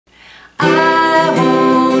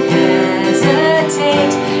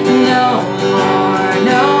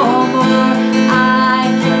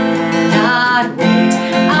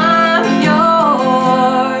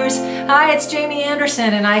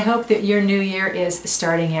I hope that your new year is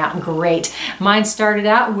starting out great. Mine started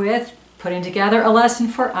out with putting together a lesson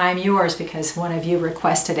for I'm Yours because one of you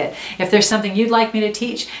requested it. If there's something you'd like me to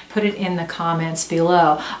teach, put it in the comments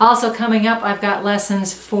below. Also coming up, I've got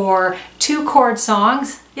lessons for 2-chord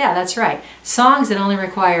songs. Yeah, that's right. Songs that only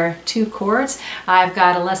require 2 chords. I've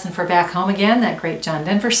got a lesson for Back Home Again, that great John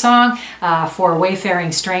Denver song, for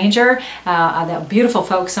Wayfaring Stranger, that beautiful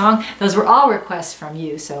folk song. Those were all requests from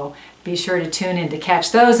you, so be sure to tune in to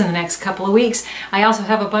catch those in the next couple of weeks. I also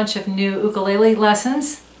have a bunch of new ukulele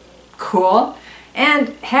lessons. Cool. And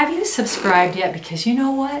have you subscribed yet? Because you know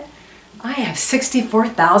what? I have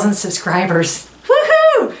 64,000 subscribers.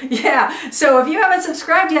 Woohoo! Yeah, so if you haven't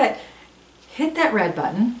subscribed yet, hit that red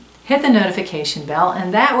button, hit the notification bell,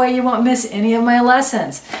 and that way you won't miss any of my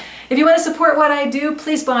lessons. If you want to support what I do,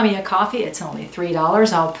 please buy me a coffee. It's only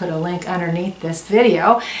 $3. I'll put a link underneath this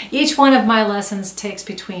video. Each one of my lessons takes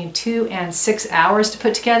between 2 and 6 hours to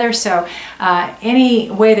put together, so any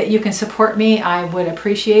way that you can support me, I would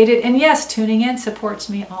appreciate it. And yes, tuning in supports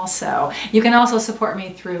me also. You can also support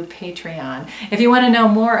me through Patreon. If you want to know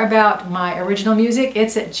more about my original music,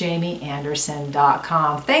 it's at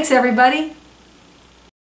jamieanderson.com. Thanks, everybody.